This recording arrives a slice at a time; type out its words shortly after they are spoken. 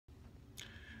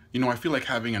I feel like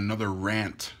having another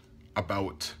rant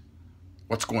about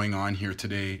what's going on here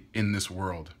today in this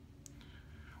world.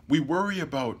 We worry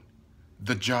about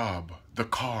the job, the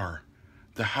car,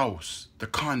 the house, the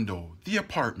condo, the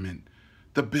apartment,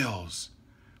 the bills.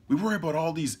 We worry about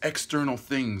all these external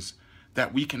things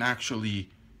that we can actually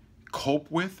cope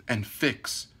with and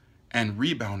fix and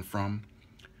rebound from.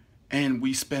 And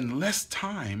we spend less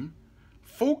time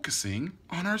focusing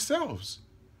on ourselves.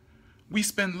 We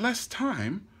spend less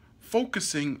time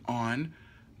focusing on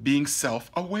being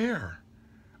self-aware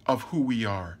of who we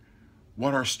are,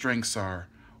 what our strengths are,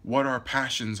 what our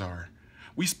passions are.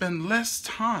 We spend less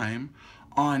time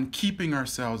on keeping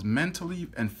ourselves mentally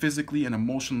and physically and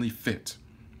emotionally fit.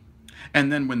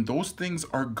 And then when those things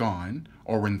are gone,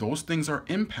 or when those things are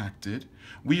impacted,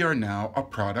 we are now a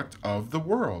product of the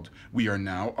world. We are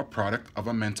now a product of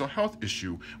a mental health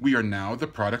issue. We are now the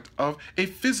product of a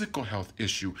physical health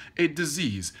issue, a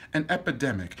disease, an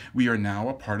epidemic. We are now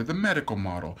a part of the medical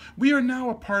model. We are now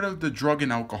a part of the drug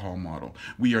and alcohol model.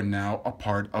 We are now a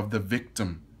part of the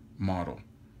victim model.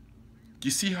 Do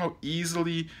you see how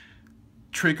easily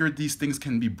triggered these things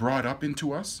can be brought up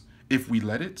into us if we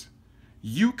let it?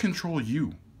 You control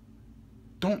you.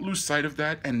 Don't lose sight of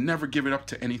that and never give it up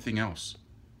to anything else.